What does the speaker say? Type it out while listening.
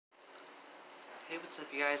Hey, what's up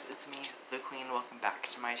you guys, it's me, the Queen, welcome back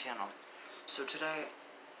to my channel. So today,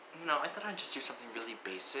 I thought I'd just do something really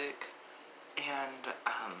basic, and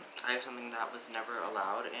I have something that was never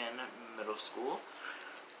allowed in middle school.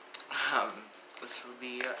 This will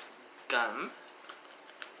be gum,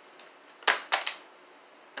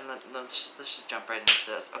 and let's just jump right into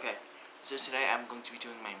this. Okay, so today I'm going to be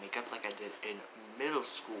doing my makeup like I did in middle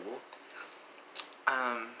school.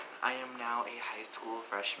 I am now a high school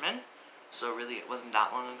freshman. So really, it wasn't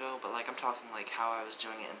that long ago, but like I'm talking like how I was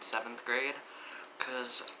doing it in 7th grade,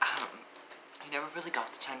 because I never really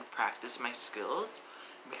got the time to practice my skills,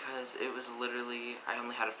 because it was literally, I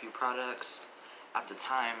only had a few products at the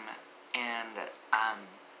time, and I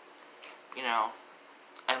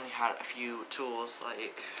only had a few tools, like,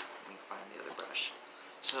 let me find the other brush.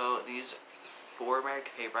 So these 4 Mary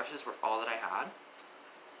Kay brushes were all that I had.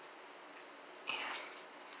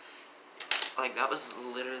 Like, that was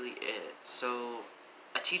literally it. So,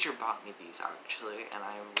 a teacher bought me these, actually, and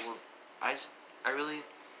I really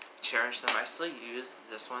cherish them. I still use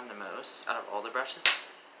this one the most out of all the brushes,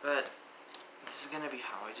 but this is gonna be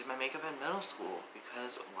how I did my makeup in middle school,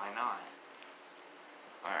 because why not?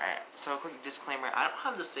 Alright, so a quick disclaimer, I don't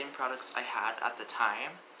have the same products I had at the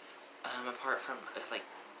time, apart from, like,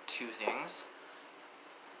 2 things.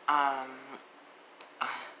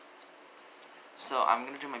 So I'm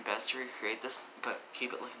going to do my best to recreate this, but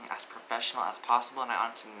keep it looking as professional as possible, and I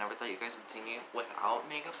honestly never thought you guys would see me without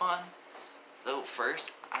makeup on. So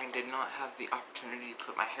first, I did not have the opportunity to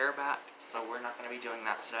put my hair back, so we're not going to be doing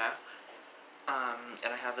that today.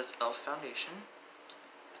 And I have this e.l.f. foundation.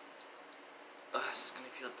 Ugh, this is going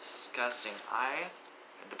to feel disgusting. I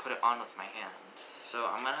had to put it on with my hands. So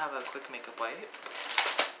I'm going to have a quick makeup wipe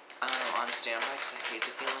on standby, because I hate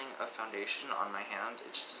the feeling of foundation on my hand.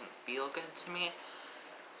 It just doesn't feel good to me.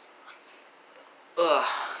 Ugh,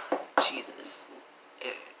 Jesus.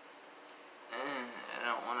 I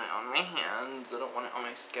don't want it on my hands. I don't want it on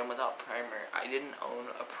my skin without primer. I didn't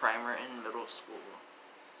own a primer in middle school,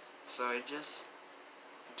 so I just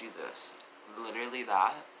do this. Literally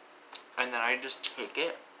that. And then I just take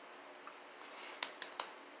it.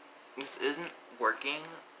 This isn't working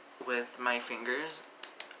with my fingers,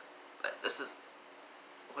 but this is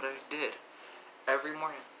what I did every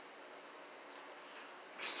morning.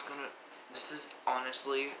 This is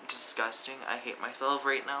honestly disgusting. I hate myself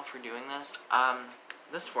right now for doing this.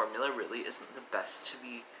 This formula really isn't the best to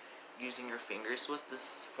be using your fingers with.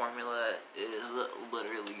 This formula is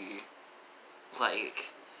literally,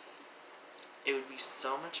 like, it would be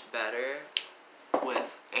so much better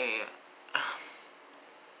with a,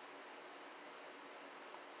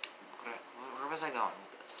 where was I going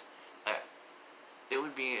with this? It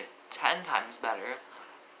would be 10 times better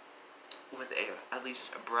with at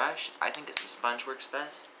least a brush. I think it's a sponge works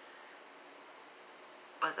best,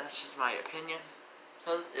 but that's just my opinion.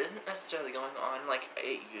 So this isn't necessarily going on like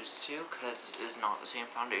it used to, because this is not the same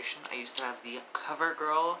foundation. I used to have the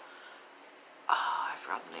CoverGirl, I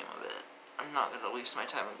forgot the name of it. I'm not gonna waste my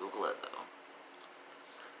time and Google it though.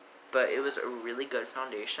 But it was a really good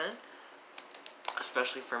foundation,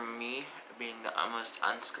 especially for me, being the most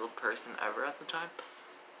unskilled person ever at the time.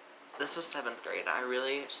 This was 7th grade. I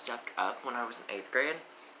really stepped up when I was in 8th grade.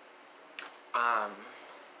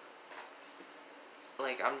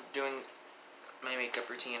 Like, I'm doing my makeup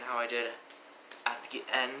routine how I did at the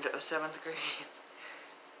end of 7th grade,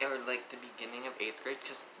 or like the beginning of 8th grade,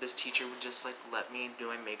 because this teacher would just like let me do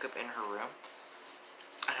my makeup in her room,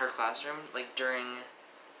 in her classroom, like during,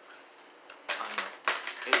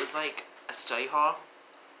 it was like a study hall,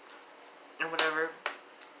 or whatever.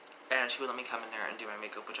 And she would let me come in there and do my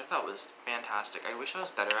makeup, which I thought was fantastic. I wish I was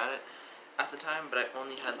better at it at the time, but I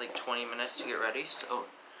only had like 20 minutes to get ready, so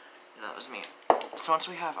that was me. So once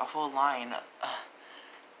we have a full line,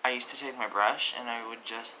 I used to take my brush and I would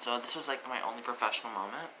just, so this was like my only professional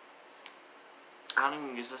moment. I don't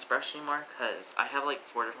even use this brush anymore, because I have like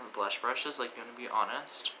 4 different blush brushes, like, gonna be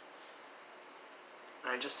honest.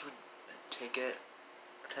 And I just would take it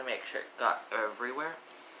to make sure it got everywhere.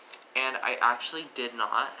 And I actually did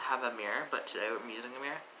not have a mirror, but today I'm using a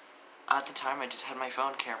mirror. At the time, I just had my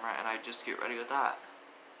phone camera, and I'd just get ready with that.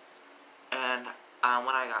 And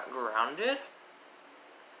when I got grounded,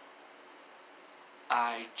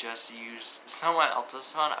 I just used someone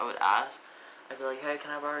else's phone. I would ask. I'd be like, hey,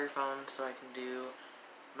 can I borrow your phone so I can do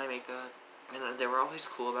my makeup? And they were always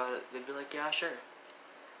cool about it. They'd be like, yeah, sure.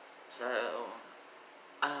 So,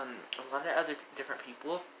 a lot of other different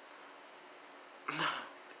people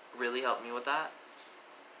really helped me with that.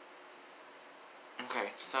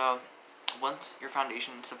 Okay, so once your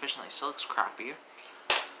foundation sufficiently still looks crappy,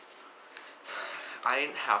 I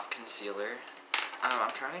didn't have concealer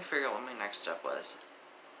I'm trying to figure out what my next step was.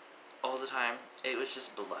 All the time, it was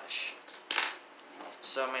just blush.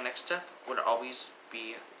 So my next step would always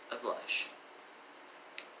be a blush.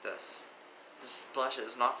 This blush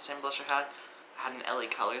is not the same blush I had. I had an LA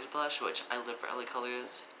Colors blush, which I live for LA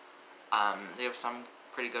Colors. They have some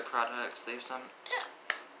pretty good products. They have some,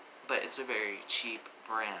 but it's a very cheap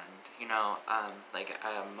brand. You know,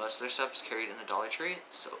 most of their stuff is carried in a Dollar Tree.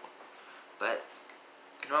 So, but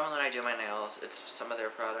normally when I do my nails, it's some of their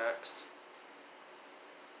products.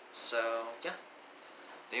 So yeah,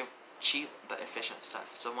 they have cheap but efficient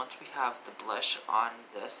stuff. So once we have the blush on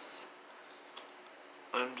this,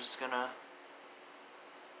 I'm just gonna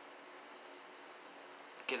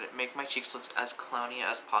make my cheeks look as clowny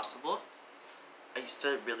as possible. I used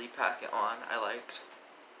to really pack it on. I liked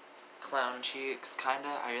clown cheeks,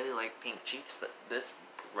 kinda. I really like pink cheeks, but this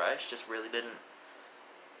brush just really didn't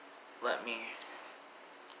let me,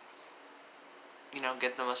 you know,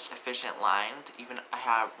 get the most efficient line. Even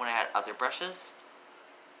when I had other brushes,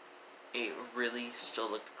 it really still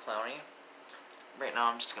looked clowny. Right now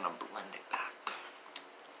I'm just gonna blend it back.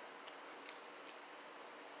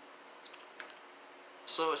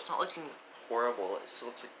 So it's not looking horrible, it still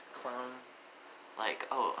looks like the clown, like,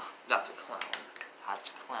 oh, that's a clown. That's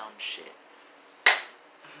clown shit.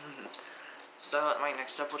 So my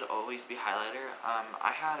next step would always be highlighter.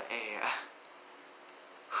 I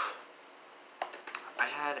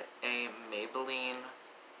had a Maybelline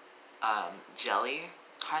jelly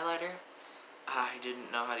highlighter. I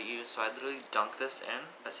didn't know how to use, so I literally dunked this in,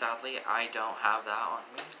 but sadly I don't have that on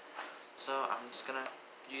me. So I'm just gonna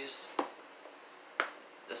use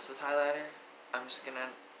this as highlighter. I'm just gonna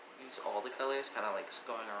use all the colors, kind of like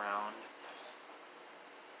going around.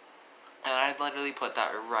 And I literally put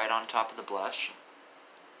that right on top of the blush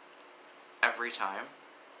every time.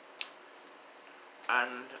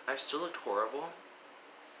 And I still looked horrible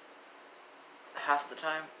half the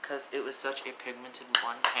time because it was such a pigmented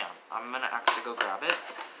one. Hang on, I'm gonna actually go grab it.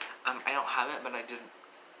 I don't have it, but I didn't.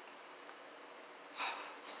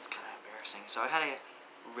 This is kind of embarrassing. So I had a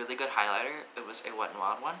really good highlighter. It was a Wet n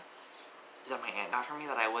Wild one that my aunt got for me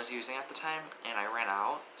that I was using at the time, and I ran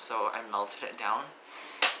out, so I melted it down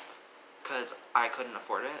because I couldn't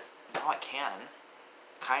afford it. Now I can,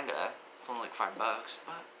 kinda. It's only like $5,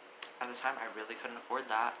 but at the time I really couldn't afford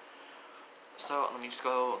that. So let me just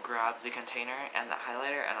go grab the container and the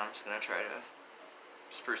highlighter, and I'm just gonna try to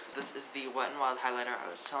spruce this. This is the Wet n Wild highlighter I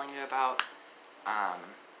was telling you about.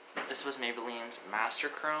 This was Maybelline's Master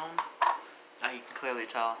Chrome. You can clearly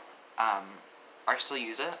tell. I still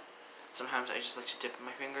use it. Sometimes I just like to dip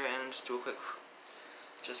my finger in and just do a quick,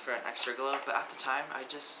 just for an extra glow. But at the time, I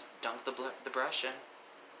just dunked the brush in.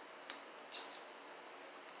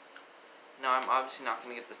 Now I'm obviously not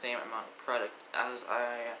going to get the same amount of product as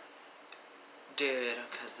I did,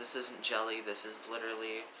 because this isn't jelly. This is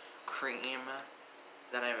literally cream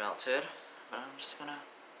that I melted. But I'm just gonna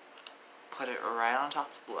put it right on top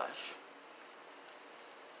of the blush.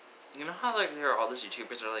 You know how like there are all those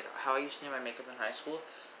YouTubers that are like, how I used to do my makeup in high school?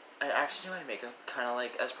 I actually do my makeup kind of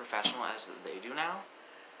like as professional as they do now.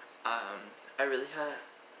 I really had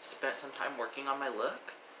spent some time working on my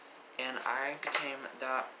look, and I became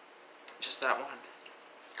that one.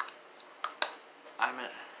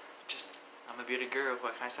 I'm a beauty guru,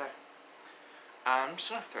 what can I say? I'm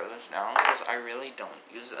just gonna throw this down because I really don't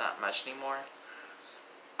use it that much anymore.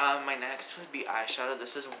 My next would be eyeshadow.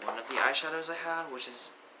 This is one of the eyeshadows I had, which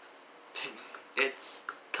is pink. It's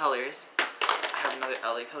Colors. I have another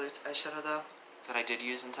LA Colors eyeshadow though that I did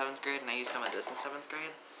use in 7th grade, and I used some of this in 7th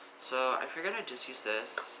grade. So I figured I'd just use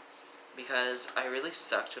this because I really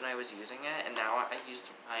sucked when I was using it, and now I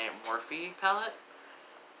used my Morphe palette.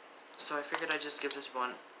 So I figured I'd just give this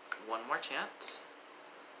one more chance.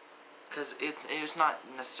 Because it was not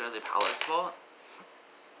necessarily the palette's fault.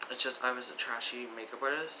 It's just I was a trashy makeup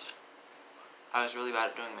artist. I was really bad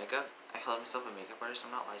at doing makeup. I called myself a makeup artist.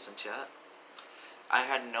 I'm not licensed yet. I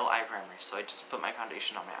had no eye primer, so I just put my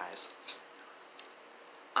foundation on my eyes.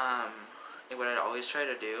 What I'd always try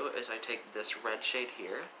to do is I take this red shade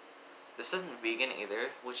here. This isn't vegan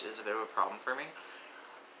either, which is a bit of a problem for me.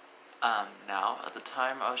 Now, at the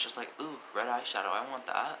time, I was just like, ooh, red eyeshadow, I want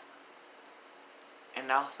that. And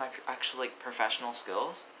now with my actual, like, professional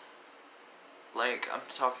skills, like, I'm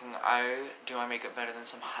talking, I do my makeup better than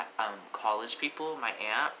some college people. My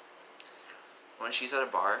aunt, when she's at a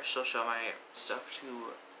bar, she'll show my stuff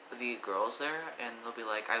to the girls there, and they'll be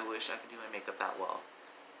like, I wish I could do my makeup that well.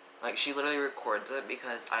 Like, she literally records it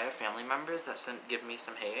because I have family members that give me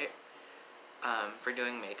some hate for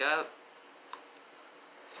doing makeup.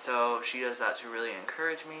 So she does that to really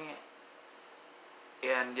encourage me.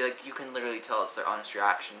 And like you can literally tell it's their honest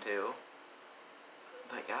reaction too.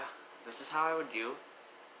 But yeah, this is how I would do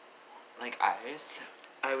like eyes.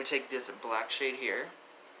 I would take this black shade here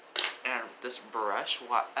and this brush.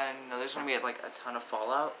 I know there's gonna be like a ton of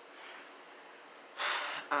fallout.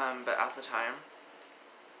 But at the time,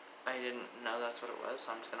 I didn't know that's what it was,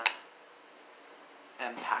 so I'm just gonna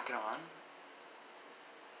pack it on.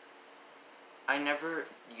 I never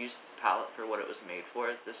used this palette for what it was made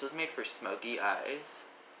for. This was made for smoky eyes.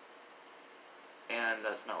 And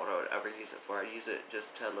that's not what I would ever use it for. I'd use it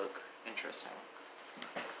just to look interesting.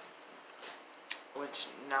 Which,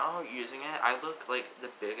 now using it, I look like the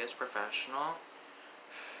biggest professional.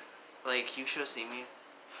 Like, you should have seen me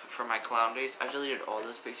from my clown days. I deleted all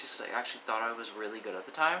those pictures because I actually thought I was really good at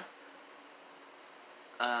the time.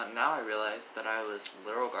 Now I realize that I was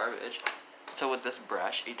literal garbage. So with this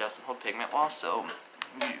brush, it doesn't hold pigment well, so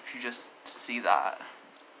if you just see that,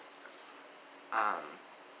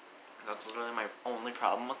 that's literally my only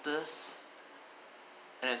problem with this.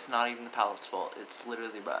 And it's not even the palette's fault, it's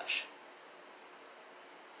literally the brush.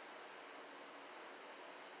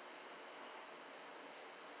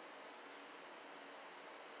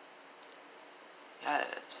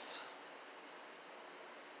 Yes.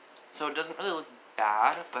 So it doesn't really look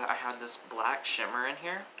bad, but I had this black shimmer in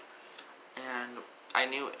here, and I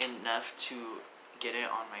knew enough to get it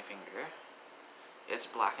on my finger. It's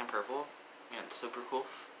black and purple, and it's super cool.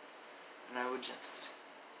 And I would just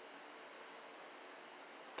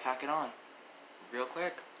pack it on real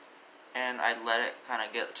quick. And I'd let it kind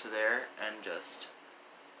of get to there and just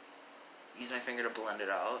use my finger to blend it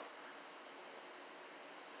out.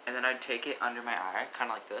 And then I'd take it under my eye, kind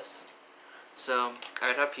of like this. So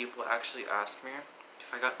I'd have people actually ask me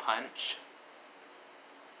if I got punched.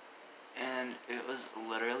 And it was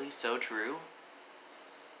literally so true,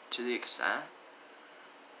 to the extent.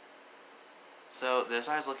 So this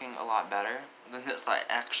eye's looking a lot better than this eye.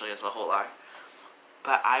 Actually, it's a whole eye.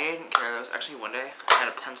 But I didn't care. There was actually one day I had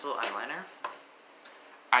a pencil eyeliner.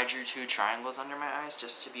 I drew 2 triangles under my eyes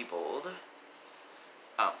just to be bold.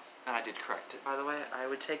 Oh, and I did correct it, by the way. I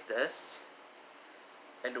would take this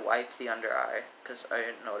and wipe the under eye because I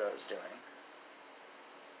didn't know what I was doing.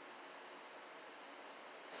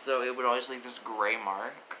 So it would always leave this gray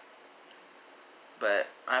mark. But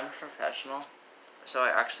I'm a professional, so I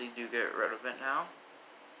actually do get rid of it now.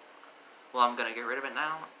 Well, I'm gonna get rid of it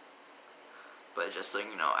now. But just so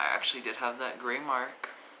you know, I actually did have that gray mark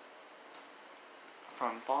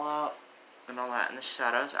from Fallout and all that. And the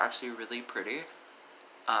shadow's actually really pretty.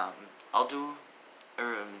 I'll do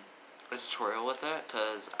a tutorial with it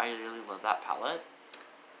because I really love that palette.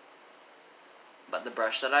 But the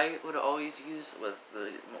brush that I would always use was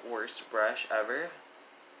the worst brush ever.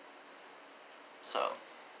 So,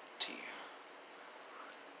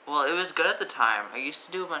 well, it was good at the time. I used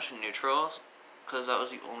to do a bunch of neutrals because that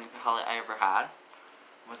was the only palette I ever had.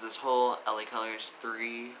 Was this whole LA Colors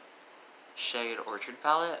 3 shade Orchard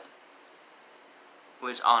palette.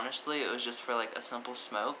 Which honestly, it was just for like a simple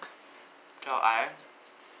smoke to eye.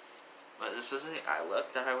 But this is the eye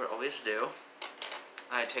look that I would always do.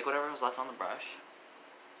 I'd take whatever was left on the brush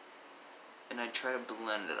and I'd try to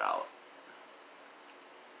blend it out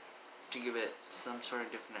to give it some sort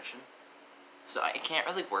of definition. So I can't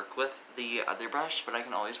really work with the other brush, but I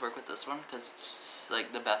can always work with this one because it's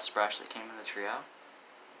like the best brush that came in the trio.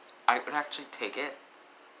 I would actually take it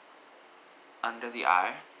under the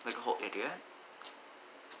eye like a whole idiot.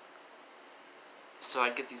 So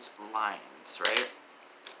I'd get these lines, right?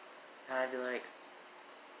 And I'd be like,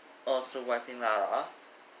 also wiping that off.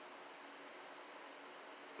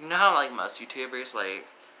 You know how like most YouTubers, like,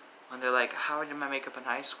 when they're like, how I did my makeup in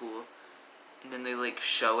high school, and then they like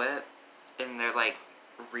show it, and they're like,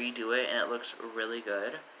 redo it, and it looks really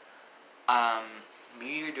good.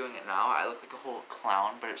 Me doing it now, I look like a whole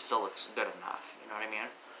clown, but it still looks good enough, you know what I mean?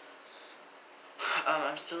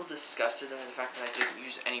 I'm still disgusted by the fact that I didn't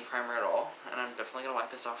use any primer at all, and I'm definitely going to wipe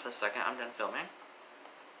this off the second I'm done filming.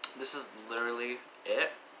 This is literally it.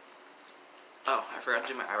 Oh, I forgot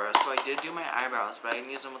to do my eyebrows. So I did do my eyebrows, but I didn't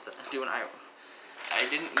use them with I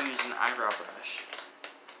didn't use an eyebrow brush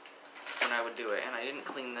when I would do it, and I didn't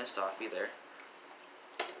clean this off either.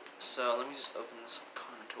 So let me just open this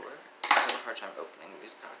contour. I have a hard time opening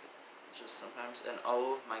these packages sometimes, and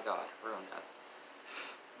oh my god, ruined it.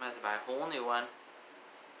 I might have to buy a whole new one,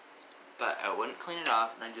 but I wouldn't clean it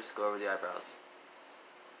off, and I'd just go over the eyebrows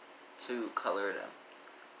to color it in.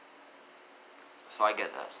 So I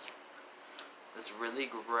get this. This really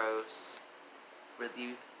gross,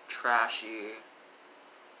 really trashy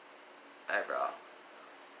eyebrow,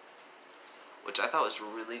 which I thought was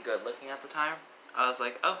really good looking at the time. I was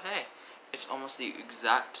like, oh hey, it's almost the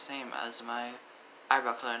exact same as my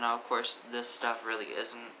eyebrow color. Now, of course, this stuff really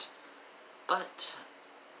isn't, but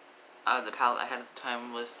the palette I had at the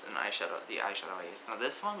time was the eyeshadow I used. Now,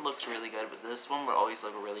 this one looks really good, but this one would always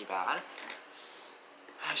look really bad.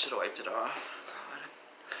 I should have wiped it off. God,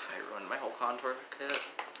 I ruined my whole contour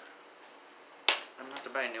kit. I'm gonna have to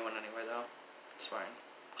buy a new one anyway, though. It's fine.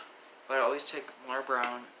 But I always take more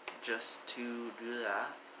brown just to do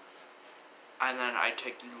that. And then I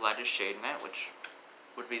take the lightest shade in it, which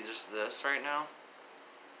would be just this right now.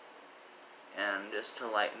 And just to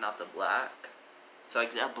lighten out the black. So I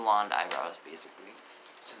get blonde eyebrows, basically.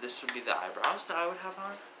 So this would be the eyebrows that I would have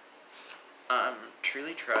on.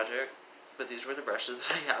 Truly tragic, but these were the brushes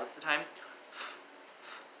that I had at the time.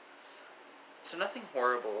 So nothing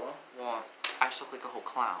horrible. Well, I just look like a whole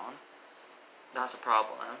clown. That's a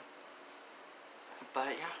problem.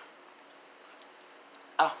 But yeah.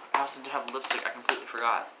 Oh, I also did have lipstick. I completely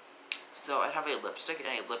forgot. So I have a lipstick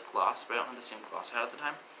and a lip gloss, but I don't have the same gloss I had at the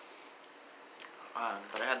time.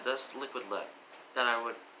 But I had this liquid lip that I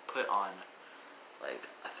would put on like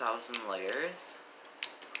 1,000 layers.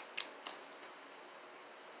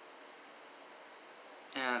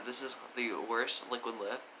 And this is the worst liquid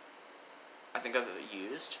lip I think I've ever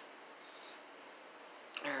used.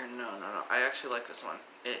 Or no, I actually like this one.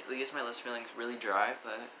 It leaves my lips feeling really dry,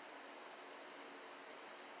 but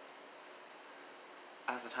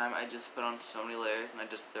at the time I just put on so many layers and I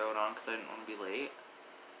just throw it on because I didn't want to be late.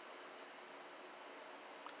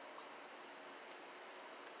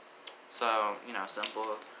 So, you know,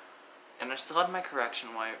 simple. And I still had my correction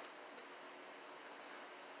wipe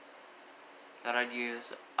that I'd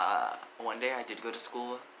use. One day I did go to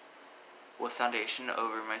school with foundation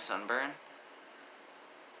over my sunburn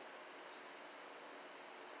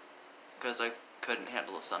because I couldn't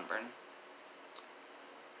handle a sunburn,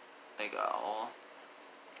 like at all.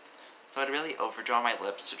 So I'd really overdraw my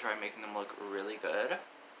lips to try making them look really good,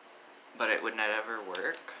 but it would never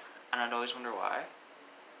work, and I'd always wonder why.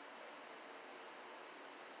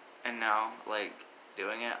 And now, like,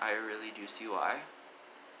 doing it, I really do see why.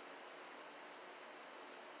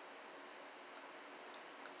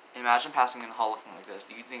 Imagine passing in the hall looking like this.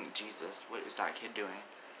 You think, Jesus, what is that kid doing?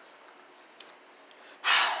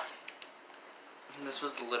 And this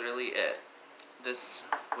was literally it. This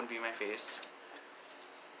would be my face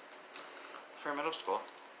for middle school.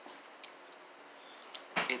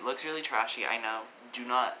 It looks really trashy, I know.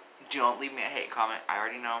 Don't leave me a hate comment. I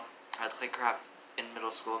already know I look like crap in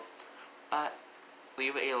middle school. But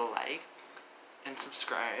leave a like and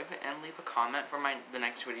subscribe and leave a comment for the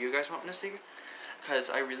next video you guys want me to see.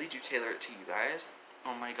 Because I really do tailor it to you guys.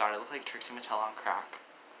 Oh my god, I look like Trixie Mattel on crack.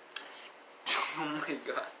 Oh my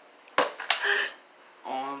god.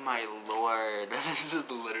 Oh my lord. This is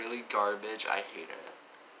literally garbage. I hate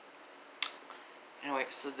it. Anyway,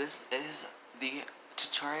 so this is the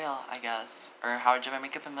tutorial, I guess. Or how I did my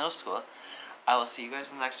makeup in middle school. I will see you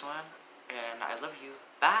guys in the next one. And I love you.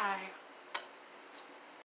 Bye.